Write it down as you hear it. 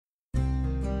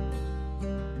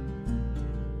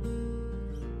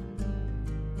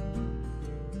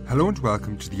Hello and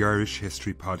welcome to the Irish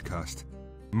History Podcast.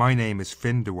 My name is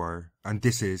Finn Dwyer and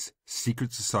this is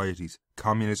Secret Societies,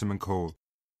 Communism and Coal,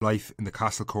 Life in the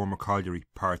Castlecomer Colliery,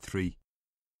 Part 3.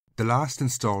 The last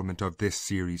instalment of this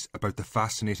series about the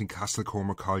fascinating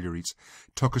Castlecomer Collieries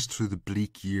took us through the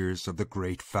bleak years of the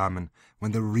Great Famine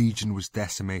when the region was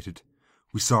decimated.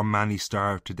 We saw many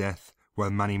starve to death while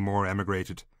many more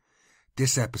emigrated.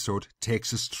 This episode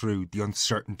takes us through the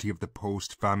uncertainty of the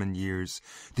post-famine years,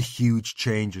 the huge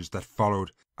changes that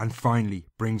followed, and finally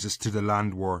brings us to the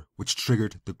land war which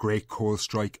triggered the Great Coal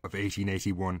Strike of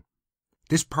 1881.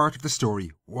 This part of the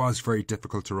story was very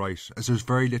difficult to write as there was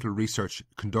very little research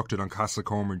conducted on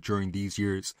Castlecomer during these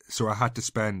years, so I had to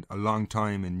spend a long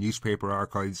time in newspaper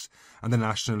archives and the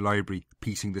National Library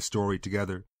piecing the story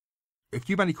together. If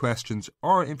you have any questions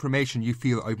or information you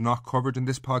feel I've not covered in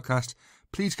this podcast,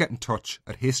 please get in touch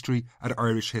at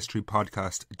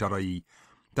history@irishhistorypodcast.ie.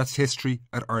 That's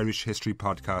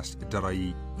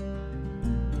history@irishhistorypodcast.ie.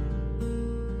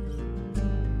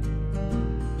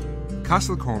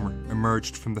 Castlecomer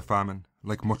emerged from the famine,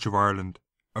 like much of Ireland,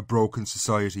 a broken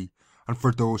society, and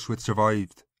for those who had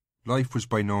survived, life was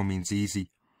by no means easy.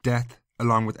 Death,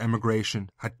 along with emigration,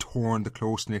 had torn the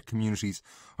close-knit communities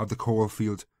of the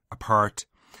coalfield apart.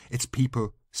 Its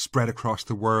people, spread across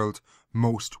the world,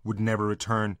 most would never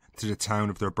return to the town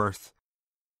of their birth.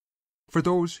 For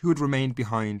those who had remained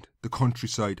behind, the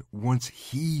countryside, once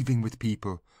heaving with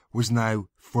people, was now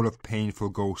full of painful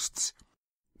ghosts.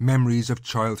 Memories of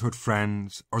childhood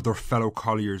friends or their fellow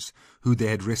colliers who they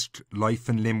had risked life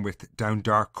and limb with down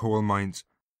dark coal mines.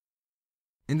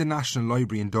 In the National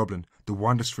Library in Dublin, the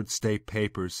Wandersford State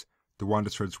Papers, the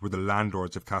Wandersfords were the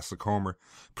landlords of Castlecomer,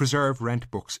 preserve rent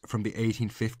books from the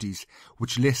 1850s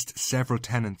which list several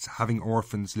tenants having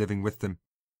orphans living with them.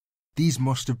 These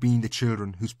must have been the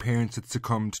children whose parents had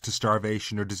succumbed to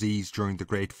starvation or disease during the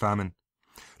Great Famine.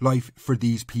 Life for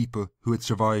these people who had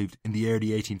survived in the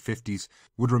early 1850s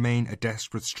would remain a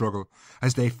desperate struggle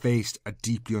as they faced a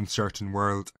deeply uncertain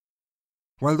world.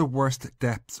 While the worst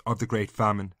depths of the Great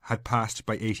Famine had passed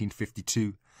by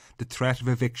 1852, the threat of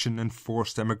eviction and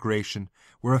forced emigration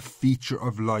were a feature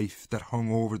of life that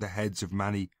hung over the heads of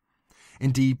many.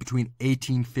 Indeed, between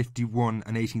 1851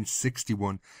 and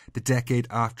 1861, the decade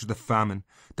after the famine,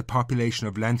 the population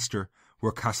of Leinster,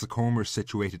 where Castlecomer is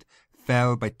situated,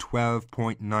 fell by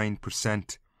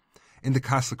 12.9%. In the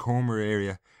Castlecomer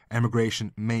area,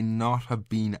 emigration may not have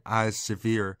been as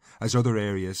severe as other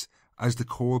areas, as the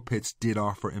coal pits did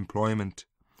offer employment.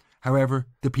 However,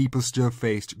 the people still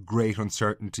faced great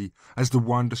uncertainty as the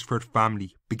Wandersford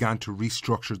family began to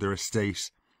restructure their estate.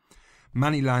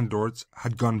 Many landlords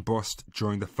had gone bust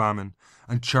during the famine,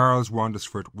 and Charles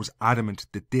Wandersford was adamant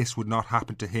that this would not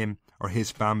happen to him or his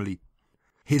family.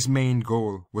 His main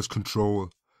goal was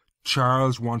control.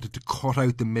 Charles wanted to cut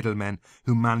out the middlemen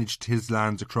who managed his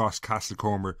lands across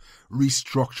Castlecomer,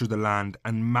 restructure the land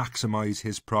and maximise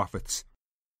his profits.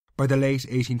 By the late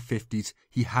 1850s,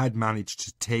 he had managed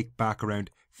to take back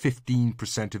around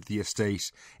 15% of the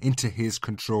estate into his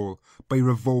control by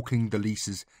revoking the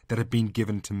leases that had been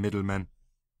given to middlemen.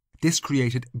 This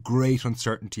created great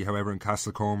uncertainty, however, in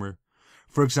Castlecomer.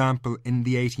 For example, in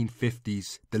the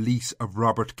 1850s, the lease of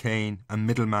Robert Kane, a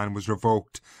middleman, was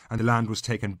revoked and the land was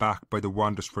taken back by the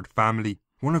Wandersford family.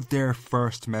 One of their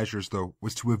first measures, though,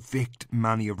 was to evict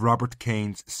many of Robert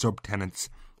Kane's subtenants,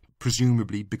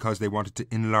 presumably because they wanted to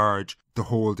enlarge the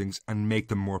holdings and make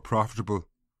them more profitable.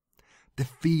 The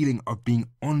feeling of being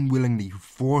unwillingly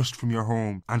forced from your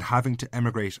home and having to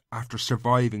emigrate after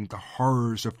surviving the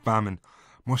horrors of famine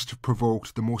must have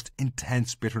provoked the most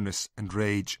intense bitterness and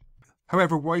rage.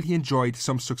 However, while he enjoyed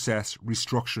some success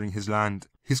restructuring his land,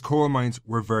 his coal mines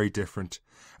were very different.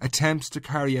 Attempts to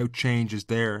carry out changes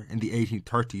there in the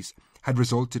 1830s had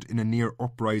resulted in a near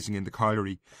uprising in the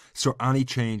colliery, so any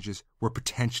changes were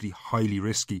potentially highly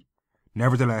risky.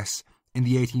 Nevertheless, in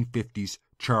the 1850s,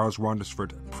 Charles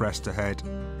Wandersford pressed ahead.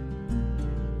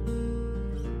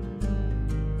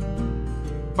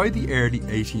 By the early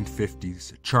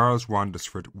 1850s, Charles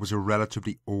Wandersford was a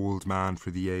relatively old man for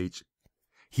the age.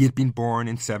 He had been born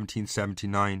in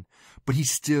 1779, but he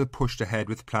still pushed ahead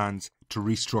with plans to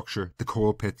restructure the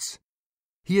coal pits.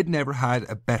 He had never had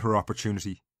a better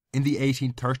opportunity. In the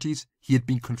 1830s, he had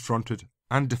been confronted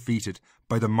and defeated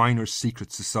by the miners'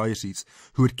 secret societies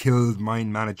who had killed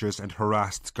mine managers and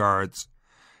harassed guards.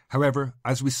 However,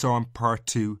 as we saw in Part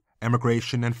 2,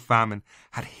 emigration and famine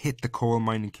had hit the coal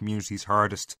mining communities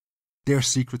hardest. Their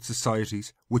secret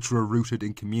societies, which were rooted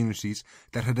in communities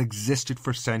that had existed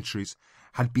for centuries,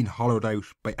 had been hollowed out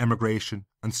by emigration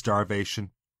and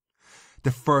starvation.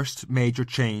 The first major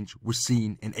change was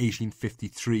seen in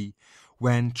 1853,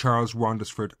 when Charles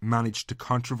Wandesford managed to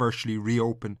controversially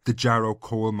reopen the Jarrow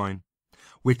coal mine,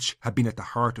 which had been at the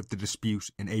heart of the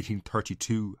dispute in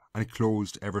 1832 and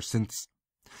closed ever since.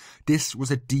 This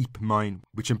was a deep mine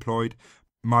which employed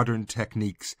modern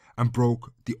techniques and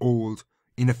broke the old,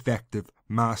 ineffective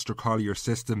master collier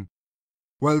system.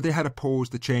 While they had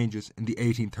opposed the changes in the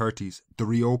 1830s, the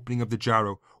reopening of the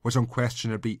Jarrow was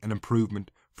unquestionably an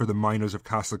improvement for the miners of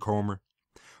Castlecomer.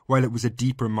 While it was a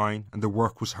deeper mine and the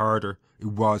work was harder, it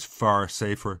was far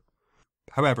safer.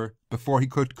 However, before he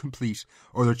could complete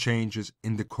other changes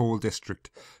in the coal district,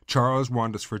 Charles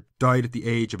Wandesford died at the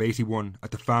age of 81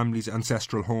 at the family's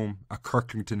ancestral home at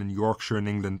Kirklington in Yorkshire in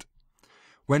England.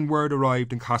 When word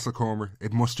arrived in Castlecomer,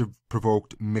 it must have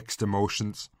provoked mixed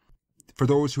emotions. For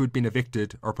those who had been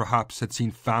evicted, or perhaps had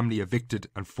seen family evicted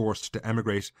and forced to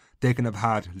emigrate, they can have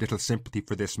had little sympathy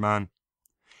for this man.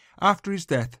 After his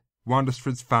death,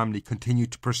 Wandesford's family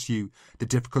continued to pursue the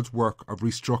difficult work of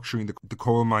restructuring the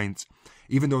coal mines,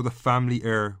 even though the family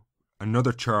heir,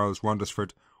 another Charles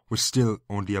Wandesford, was still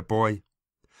only a boy.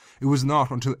 It was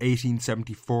not until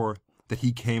 1874 that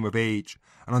he came of age,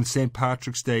 and on St.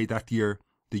 Patrick's Day that year,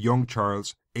 the young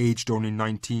Charles, aged only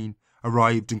 19,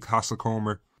 arrived in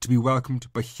Castlecomer to be welcomed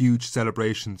by huge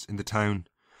celebrations in the town.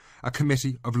 A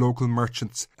committee of local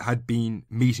merchants had been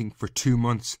meeting for 2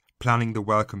 months, planning the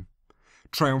welcome.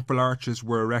 Triumphal arches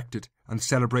were erected, and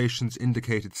celebrations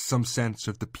indicated some sense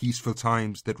of the peaceful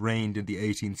times that reigned in the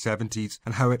 1870s,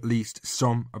 and how at least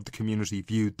some of the community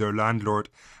viewed their landlord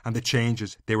and the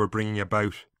changes they were bringing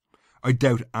about. I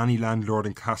doubt any landlord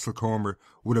in Castlecomer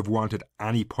would have wanted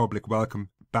any public welcome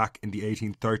back in the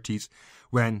 1830s,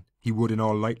 when he would in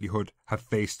all likelihood have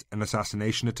faced an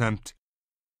assassination attempt.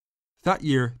 That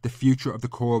year, the future of the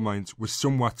coal mines was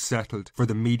somewhat settled for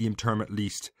the medium term at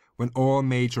least, when all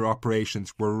major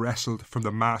operations were wrestled from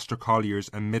the master colliers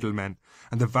and middlemen,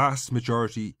 and the vast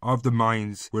majority of the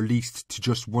mines were leased to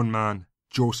just one man,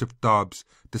 Joseph Dobbs,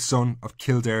 the son of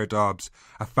Kildare Dobbs,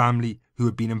 a family who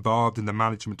had been involved in the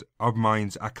management of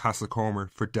mines at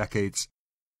Castlecomer for decades.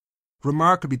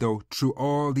 Remarkably though, through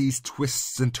all these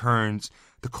twists and turns,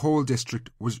 the coal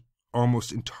district was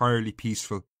almost entirely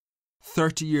peaceful.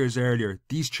 30 years earlier,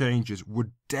 these changes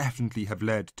would definitely have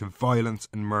led to violence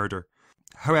and murder.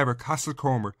 However,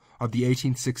 Castlecomer of the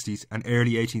 1860s and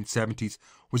early 1870s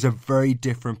was a very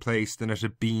different place than it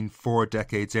had been 4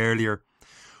 decades earlier.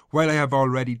 While I have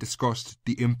already discussed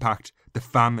the impact, the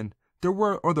famine, there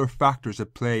were other factors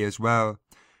at play as well.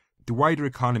 The wider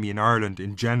economy in Ireland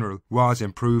in general was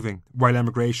improving, while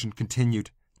emigration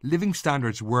continued. Living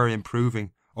standards were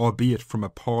improving, albeit from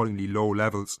appallingly low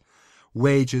levels.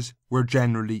 Wages were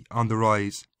generally on the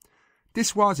rise.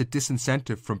 This was a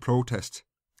disincentive from protest.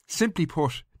 Simply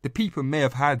put, the people may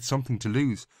have had something to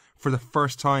lose for the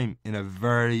first time in a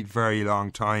very, very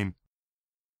long time.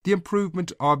 The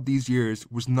improvement of these years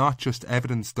was not just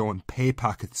evidenced though in pay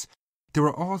packets. There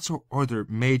were also other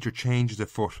major changes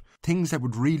afoot, things that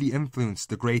would really influence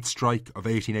the Great Strike of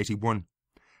 1881.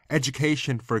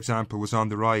 Education, for example, was on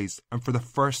the rise, and for the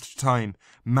first time,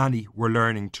 many were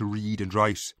learning to read and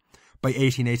write. By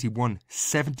 1881,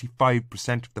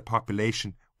 75% of the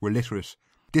population were literate.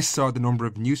 This saw the number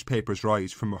of newspapers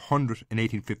rise from 100 in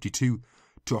 1852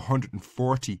 to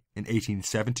 140 in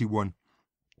 1871.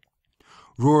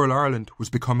 Rural Ireland was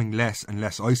becoming less and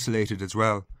less isolated as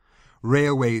well.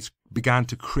 Railways began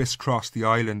to criss-cross the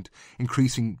island,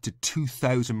 increasing to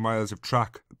 2,000 miles of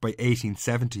track by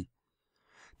 1870.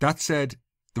 That said,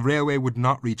 the railway would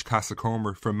not reach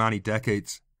Castlecomer for many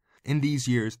decades. In these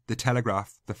years, the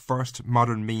telegraph, the first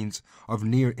modern means of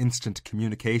near-instant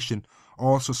communication,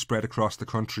 also spread across the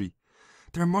country.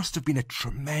 There must have been a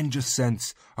tremendous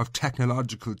sense of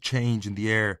technological change in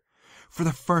the air. For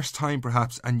the first time,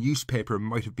 perhaps, a newspaper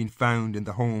might have been found in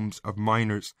the homes of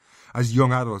miners, as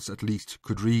young adults at least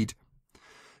could read.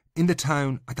 In the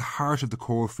town, at the heart of the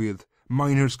coalfield,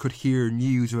 miners could hear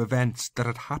news of events that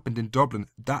had happened in Dublin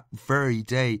that very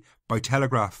day by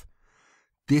telegraph.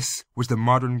 This was the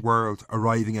modern world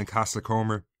arriving in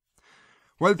Castlecomer.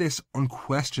 While this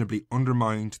unquestionably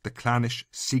undermined the clannish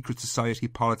secret society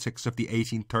politics of the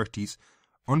 1830s,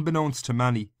 unbeknownst to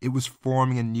many, it was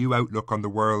forming a new outlook on the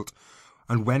world,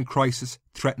 and when crisis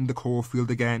threatened the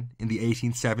coalfield again in the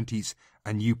 1870s,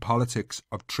 a new politics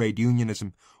of trade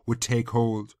unionism would take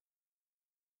hold.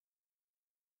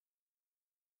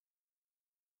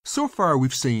 So far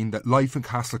we've seen that life in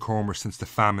Castlecomer since the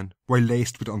famine, while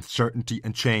laced with uncertainty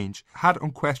and change, had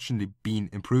unquestionably been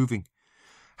improving.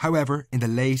 However, in the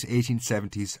late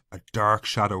 1870s, a dark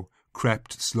shadow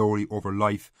crept slowly over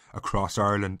life across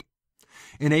Ireland.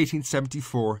 In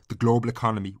 1874, the global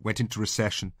economy went into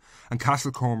recession, and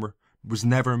Castlecomer was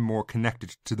never more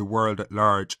connected to the world at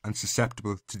large and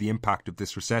susceptible to the impact of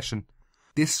this recession.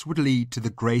 This would lead to the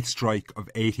Great Strike of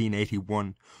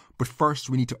 1881, but first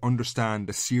we need to understand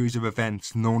a series of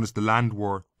events known as the Land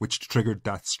War, which triggered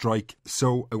that strike.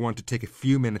 So I want to take a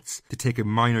few minutes to take a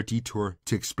minor detour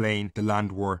to explain the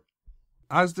Land War.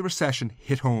 As the recession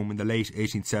hit home in the late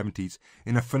 1870s,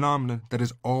 in a phenomenon that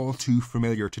is all too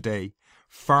familiar today,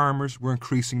 farmers were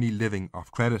increasingly living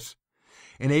off credit.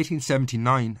 In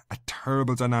 1879, a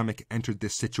terrible dynamic entered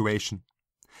this situation.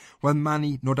 While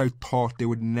many no doubt thought they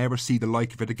would never see the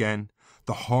like of it again,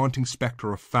 the haunting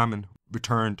spectre of famine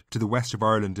returned to the west of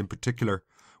Ireland in particular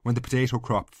when the potato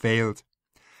crop failed.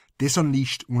 This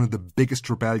unleashed one of the biggest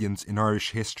rebellions in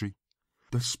Irish history.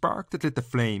 The spark that lit the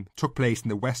flame took place in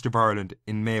the west of Ireland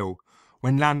in Mayo,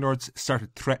 when landlords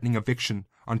started threatening eviction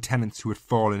on tenants who had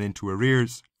fallen into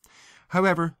arrears.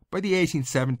 However, by the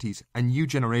 1870s, a new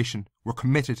generation were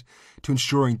committed to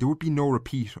ensuring there would be no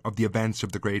repeat of the events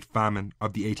of the Great Famine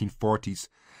of the 1840s.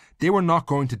 They were not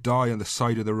going to die on the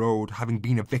side of the road having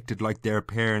been evicted like their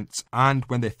parents, and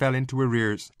when they fell into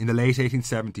arrears in the late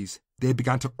 1870s, they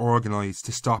began to organise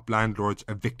to stop landlords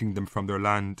evicting them from their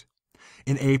land.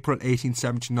 In April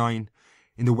 1879,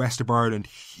 in the west of Ireland,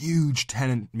 huge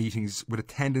tenant meetings with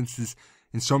attendances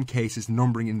in some cases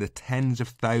numbering in the tens of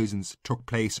thousands took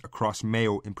place across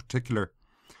Mayo in particular.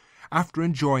 After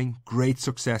enjoying great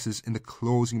successes in the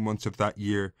closing months of that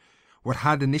year, what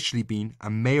had initially been a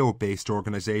Mayo-based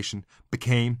organisation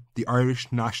became the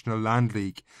Irish National Land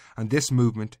League, and this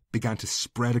movement began to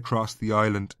spread across the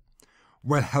island.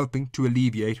 While helping to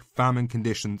alleviate famine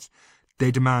conditions,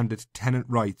 they demanded tenant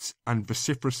rights and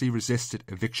vociferously resisted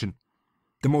eviction.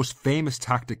 The most famous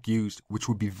tactic used, which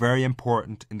would be very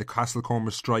important in the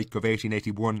Castlecomer strike of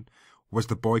 1881, was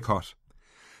the boycott.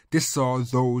 This saw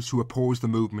those who opposed the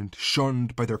movement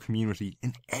shunned by their community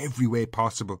in every way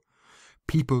possible.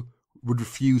 People would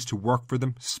refuse to work for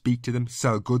them, speak to them,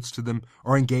 sell goods to them,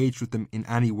 or engage with them in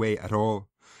any way at all.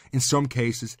 In some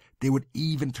cases, they would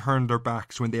even turn their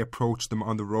backs when they approached them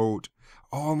on the road,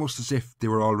 almost as if they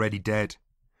were already dead.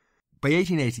 By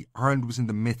 1880, Ireland was in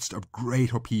the midst of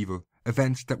great upheaval,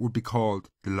 events that would be called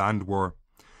the Land War.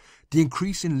 The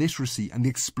increase in literacy and the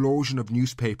explosion of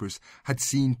newspapers had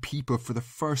seen people for the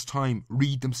first time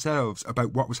read themselves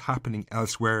about what was happening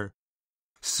elsewhere.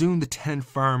 Soon the tenant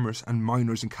farmers and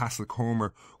miners in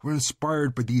Castlecomer were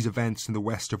inspired by these events in the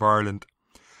west of Ireland.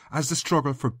 As the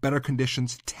struggle for better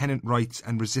conditions, tenant rights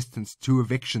and resistance to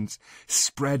evictions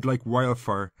spread like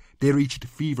wildfire, they reached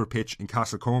fever pitch in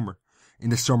Castlecomer in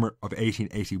the summer of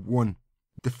 1881.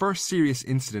 The first serious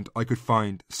incident I could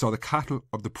find saw the cattle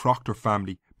of the Proctor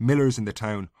family, millers in the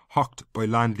town, hocked by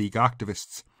Land League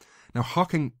activists. Now,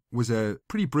 hocking was a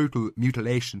pretty brutal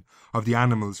mutilation of the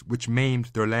animals which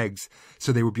maimed their legs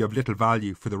so they would be of little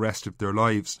value for the rest of their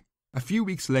lives. A few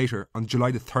weeks later, on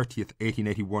July the 30th,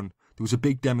 1881, there was a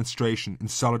big demonstration in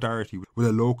solidarity with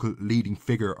a local leading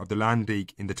figure of the Land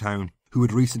League in the town, who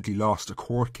had recently lost a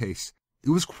court case. It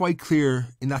was quite clear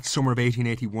in that summer of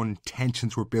 1881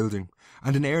 tensions were building,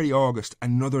 and in early August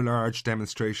another large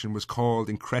demonstration was called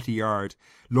in Cretty Yard,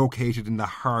 located in the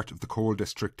heart of the coal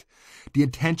district. The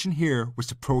intention here was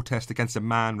to protest against a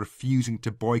man refusing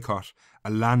to boycott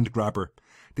a land grabber.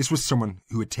 This was someone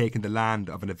who had taken the land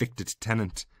of an evicted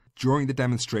tenant. During the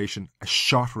demonstration, a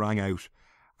shot rang out,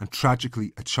 and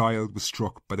tragically a child was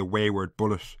struck by the wayward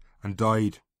bullet and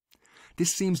died.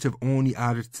 This seems to have only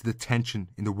added to the tension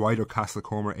in the wider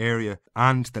Castlecomer area,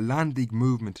 and the Land League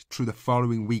movement through the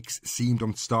following weeks seemed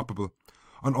unstoppable.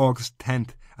 On August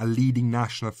 10th, a leading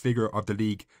national figure of the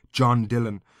League, John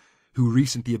Dillon, who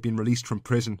recently had been released from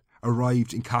prison,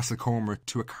 arrived in Castlecomer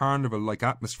to a carnival-like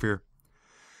atmosphere.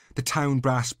 The town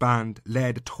brass band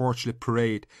led a torchlit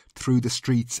parade through the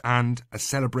streets, and, as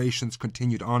celebrations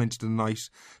continued on into the night,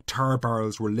 tar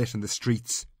barrels were lit in the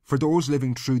streets. For those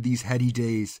living through these heady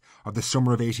days of the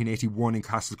summer of 1881 in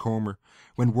Castlecomer,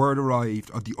 when word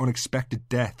arrived of the unexpected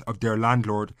death of their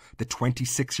landlord, the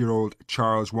 26-year-old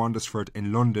Charles Wandesford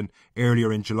in London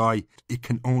earlier in July, it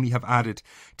can only have added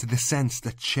to the sense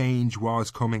that change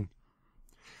was coming.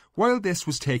 While this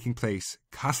was taking place,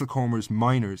 Castlecomer's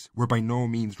miners were by no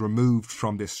means removed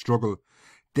from this struggle.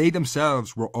 They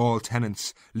themselves were all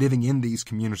tenants living in these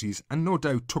communities and no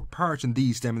doubt took part in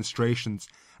these demonstrations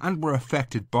and were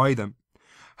affected by them.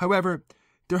 However,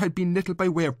 there had been little by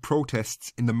way of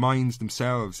protests in the mines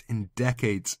themselves in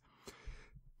decades.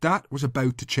 That was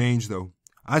about to change though.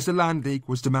 As the Land League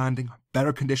was demanding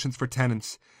better conditions for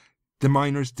tenants, the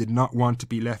miners did not want to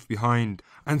be left behind,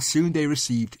 and soon they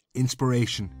received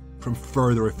inspiration from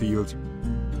further afield.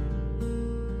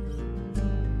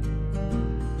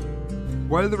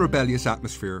 While the rebellious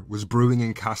atmosphere was brewing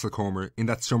in Castlecomer in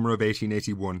that summer of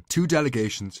 1881, two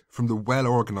delegations from the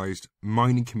well-organised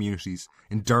mining communities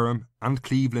in Durham and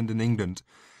Cleveland in England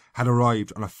had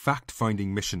arrived on a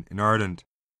fact-finding mission in Ireland.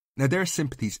 Now their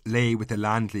sympathies lay with the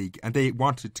Land League and they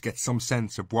wanted to get some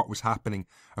sense of what was happening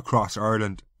across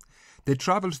Ireland. They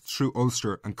travelled through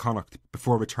Ulster and Connacht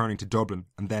before returning to Dublin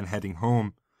and then heading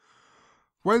home.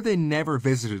 While they never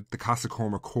visited the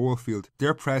Castlecomer coalfield,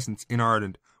 their presence in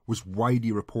Ireland was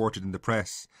widely reported in the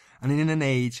press, and in an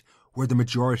age where the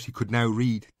majority could now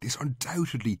read, this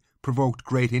undoubtedly provoked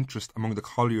great interest among the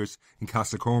colliers in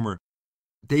Castlecomer.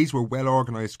 These were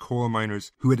well-organised coal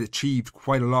miners who had achieved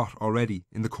quite a lot already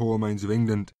in the coal mines of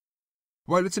England.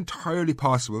 While it's entirely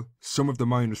possible some of the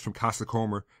miners from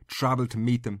Castlecomer travelled to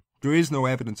meet them, there is no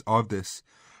evidence of this.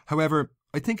 However,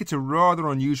 I think it's a rather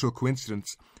unusual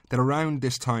coincidence that around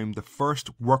this time the first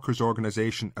workers'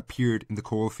 organisation appeared in the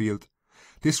coalfield.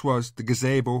 This was the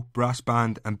Gazebo Brass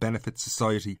Band and Benefit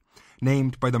Society,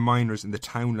 named by the miners in the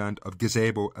townland of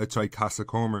Gazebo outside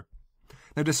Castlecomer.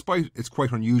 Now, despite its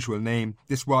quite unusual name,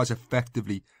 this was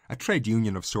effectively a trade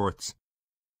union of sorts.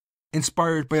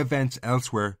 Inspired by events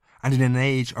elsewhere, and in an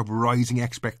age of rising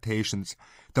expectations,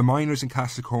 the miners in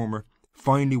Castlecomer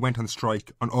finally went on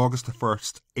strike on August the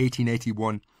 1st,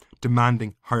 1881,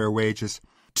 demanding higher wages.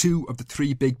 Two of the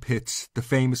three big pits, the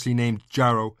famously named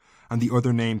Jarrow and the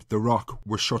other named The Rock,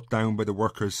 were shut down by the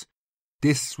workers.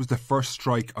 This was the first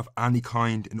strike of any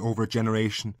kind in over a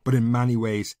generation, but in many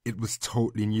ways it was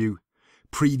totally new.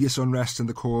 Previous unrest in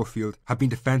the coalfield had been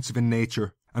defensive in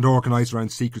nature and organised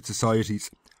around secret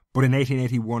societies, but in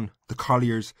 1881 the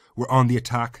colliers were on the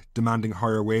attack, demanding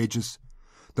higher wages.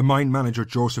 The mine manager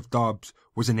Joseph Dobbs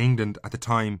was in England at the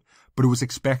time, but it was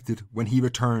expected when he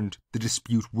returned the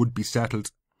dispute would be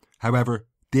settled. However,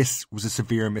 this was a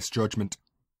severe misjudgment.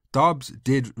 Dobbs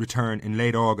did return in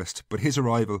late August, but his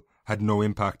arrival had no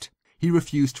impact. He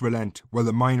refused to relent, while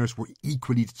the miners were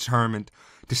equally determined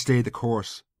to stay the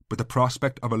course, but the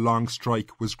prospect of a long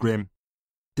strike was grim.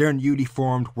 Their newly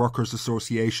formed workers'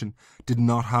 association did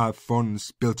not have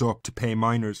funds built up to pay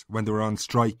miners when they were on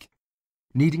strike.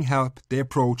 Needing help, they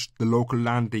approached the local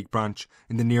Land League branch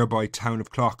in the nearby town of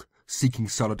Clough, seeking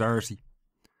solidarity.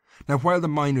 Now, while the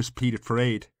miners pleaded for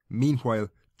aid, meanwhile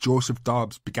Joseph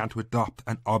Dobbs began to adopt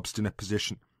an obstinate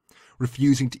position,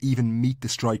 refusing to even meet the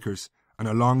strikers, and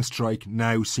a long strike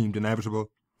now seemed inevitable.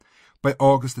 By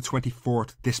August the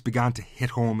 24th, this began to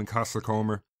hit home in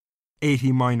Castlecomer.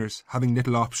 80 miners, having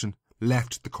little option,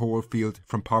 left the coalfield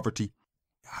from poverty.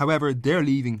 However, their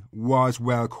leaving was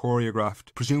well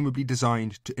choreographed, presumably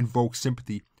designed to invoke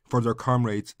sympathy for their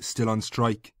comrades still on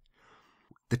strike.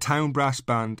 The town brass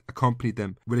band accompanied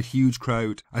them with a huge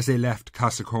crowd as they left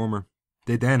Castlecomer.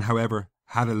 They then, however,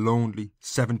 had a lonely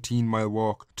 17-mile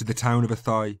walk to the town of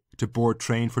Athy to board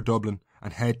train for Dublin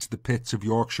and head to the pits of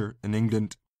Yorkshire in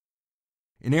England.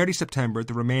 In early September,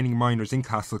 the remaining miners in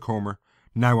Castlecomer,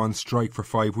 now on strike for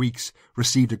 5 weeks,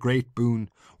 received a great boon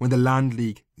when the Land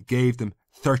League gave them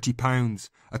 £30,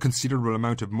 a considerable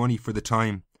amount of money for the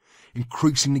time.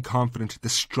 Increasingly confident, the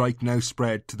strike now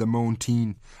spread to the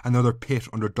Montine, another pit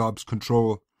under Dobbs'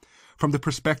 control. From the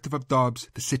perspective of Dobbs,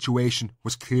 the situation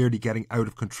was clearly getting out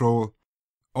of control.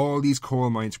 All these coal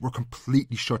mines were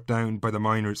completely shut down by the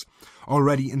miners.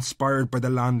 Already inspired by the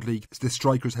Land League, the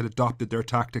strikers had adopted their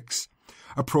tactics.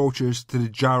 Approaches to the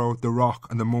Jarrow, the Rock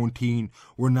and the Montine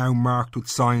were now marked with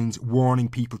signs warning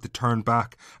people to turn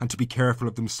back and to be careful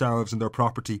of themselves and their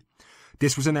property.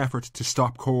 This was an effort to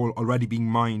stop coal already being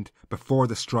mined before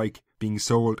the strike being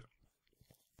sold.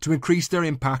 To increase their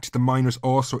impact, the miners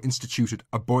also instituted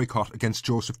a boycott against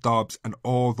Joseph Dobbs and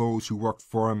all those who worked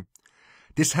for him.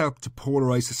 This helped to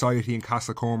polarise society in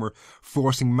Castlecomer,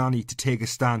 forcing many to take a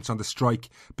stance on the strike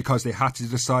because they had to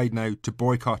decide now to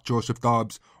boycott Joseph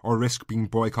Dobbs or risk being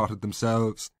boycotted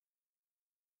themselves.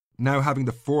 Now having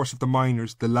the force of the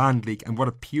miners, the Land League and what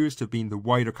appears to have been the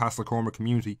wider Castlecomer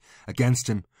community against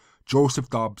him,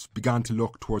 Joseph Dobbs began to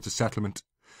look towards a settlement.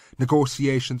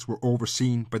 Negotiations were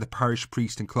overseen by the parish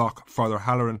priest in Clough, Father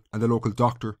Halloran, and the local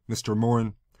doctor, Mr.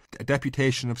 Moran. A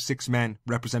deputation of 6 men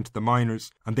represented the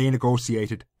miners, and they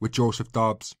negotiated with Joseph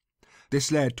Dobbs.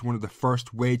 This led to one of the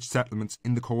first wage settlements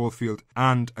in the coalfield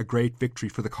and a great victory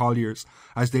for the colliers,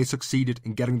 as they succeeded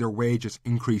in getting their wages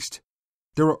increased.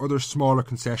 There were other smaller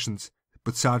concessions,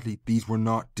 but sadly these were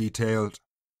not detailed.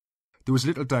 There was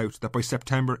little doubt that by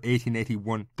September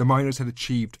 1881 the miners had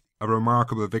achieved a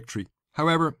remarkable victory.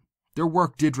 However, their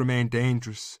work did remain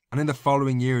dangerous, and in the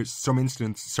following years some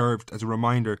incidents served as a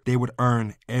reminder they would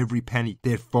earn every penny they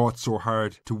had fought so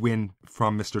hard to win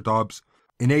from Mr. Dobbs.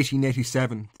 In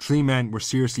 1887, 3 men were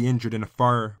seriously injured in a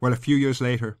fire, while a few years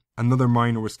later another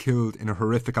miner was killed in a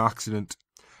horrific accident.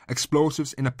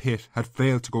 Explosives in a pit had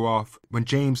failed to go off when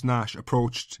James Nash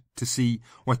approached to see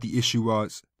what the issue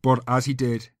was, but as he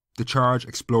did, the charge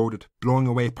exploded, blowing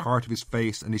away part of his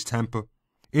face and his temple.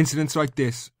 Incidents like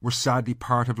this were sadly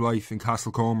part of life in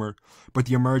Castlecomer, but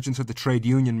the emergence of the trade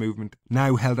union movement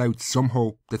now held out some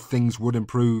hope that things would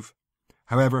improve.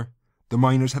 However, the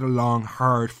miners had a long,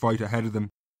 hard fight ahead of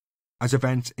them, as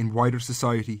events in wider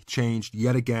society changed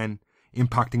yet again,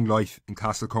 impacting life in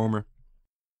Castlecomer.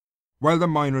 While the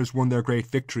miners won their great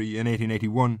victory in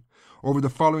 1881, over the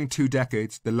following 2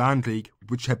 decades, the Land League,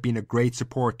 which had been a great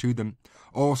support to them,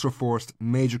 also forced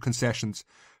major concessions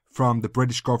from the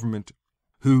British government,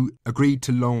 who agreed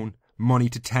to loan money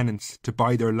to tenants to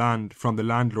buy their land from the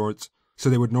landlords, so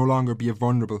they would no longer be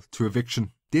vulnerable to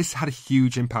eviction. This had a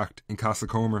huge impact in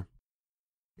Castlecomer.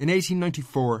 In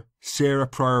 1894, Sarah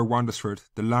Pryor Wandesford,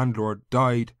 the landlord,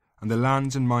 died, and the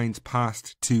lands and mines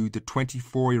passed to the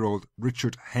 24-year-old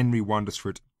Richard Henry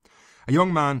Wandesford. A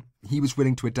young man, he was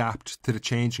willing to adapt to the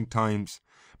changing times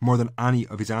more than any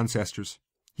of his ancestors.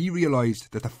 He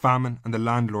realised that the famine and the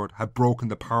landlord had broken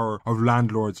the power of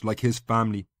landlords like his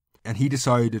family, and he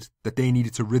decided that they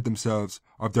needed to rid themselves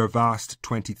of their vast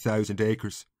 20,000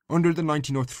 acres. Under the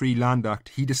 1903 Land Act,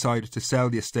 he decided to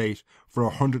sell the estate for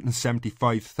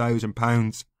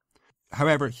 £175,000.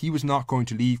 However, he was not going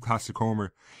to leave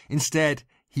Castlecomer. Instead,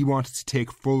 he wanted to take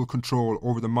full control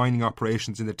over the mining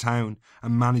operations in the town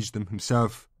and manage them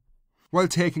himself. While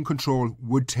taking control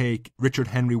would take Richard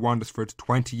Henry Wandesford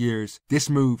 20 years, this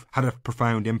move had a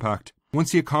profound impact.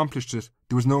 Once he accomplished it,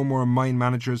 there was no more mine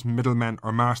managers, middlemen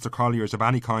or master colliers of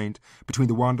any kind between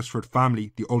the Wandesford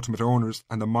family, the ultimate owners,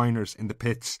 and the miners in the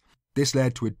pits. This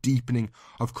led to a deepening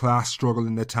of class struggle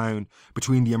in the town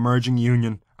between the emerging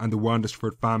union and the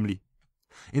Wandesford family.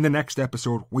 In the next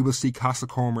episode, we will see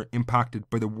Castlecomer impacted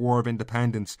by the War of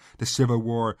Independence, the Civil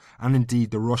War, and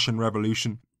indeed the Russian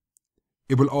Revolution.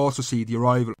 It will also see the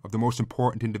arrival of the most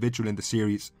important individual in the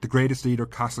series, the greatest leader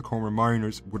Castlecomer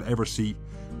miners would ever see,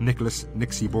 Nicholas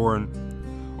Nixie Bourne.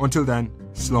 Until then,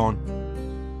 Slán.